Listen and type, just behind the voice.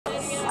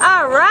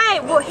All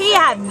right, well, he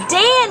have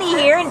Danny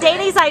here, and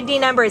Danny's ID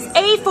number is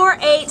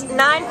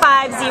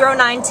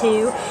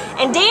A4895092.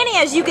 And Danny,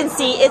 as you can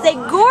see, is a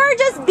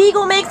gorgeous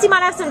Beagle mix. He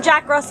might have some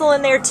Jack Russell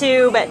in there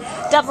too, but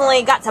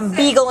definitely got some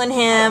Beagle in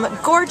him.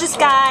 Gorgeous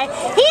guy.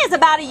 He is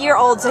about a year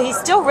old, so he's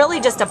still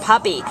really just a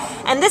puppy.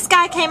 And this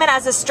guy came in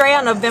as a stray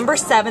on November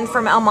 7th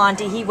from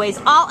Monte. He weighs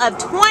all of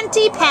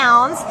 20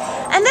 pounds.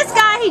 And this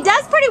guy, he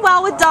does pretty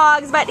well with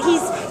dogs, but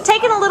he's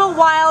taken a little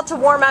while to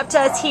warm up to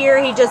us here.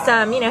 He just,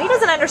 you know, he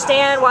doesn't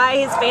understand why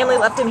his family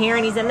left him here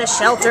and he's in the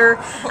shelter.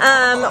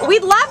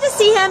 We'd love to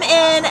see him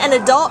in an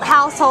adult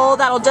household.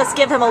 That'll just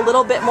give him a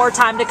little bit more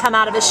time to come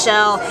out of his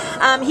shell.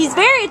 He's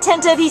very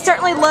attentive. He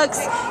certainly looks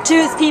to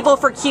his people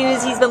for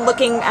cues. He's been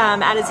looking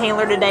at his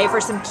handler today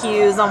for some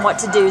cues on what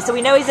to do. So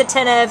we know he's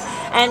attentive,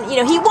 and you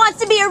know, he wants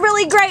to be a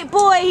really great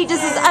boy. He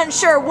just is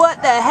unsure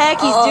what the heck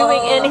he's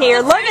doing in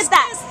here. Look at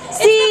that.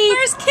 See, the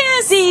first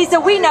kiss. See, so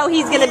we know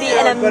he's going to be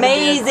an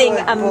amazing,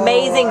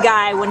 amazing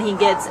guy when he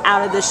gets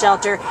out of the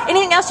shelter.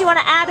 Anything else you want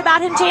to add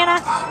about him, Jana?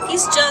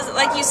 He's just,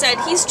 like you said,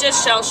 he's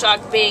just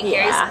shell-shocked being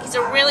here. He's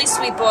a really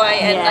sweet boy,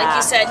 and like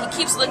you said, he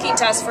keeps looking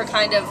to us for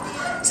kind of,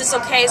 it's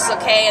okay,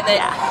 and then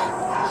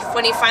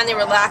when he finally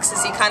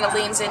relaxes, he kind of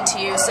leans into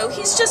you. So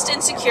he's just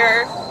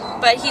insecure,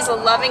 but he's a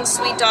loving,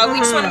 sweet dog. We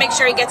just want to make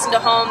sure he gets into a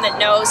home that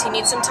knows he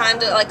needs some time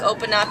to like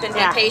open up and be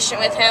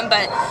patient with him,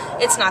 but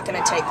it's not going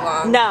to take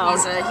long. No.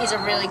 He's a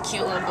really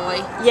cute little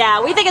boy.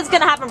 Yeah, we think it's going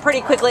to happen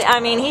pretty quickly.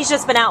 I mean, he's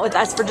just been out with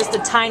us for just a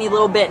tiny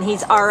little bit, and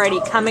he's already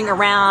coming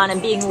around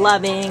and being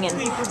loving and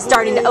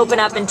starting to open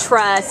up and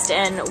trust,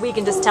 and we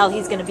can just tell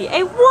he's going to be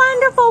a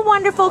wonderful,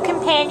 wonderful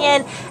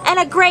companion and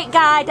a great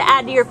guy to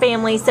add to your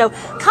family. So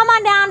come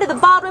on down to the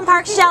Baldwin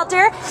Park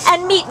shelter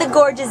and meet the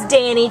gorgeous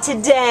Danny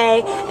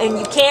today, and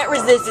you can't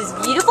resist his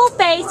beautiful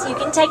face. You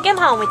can take him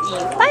home with you.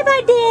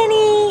 Bye-bye,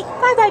 Danny.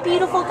 Bye-bye,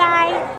 beautiful guy.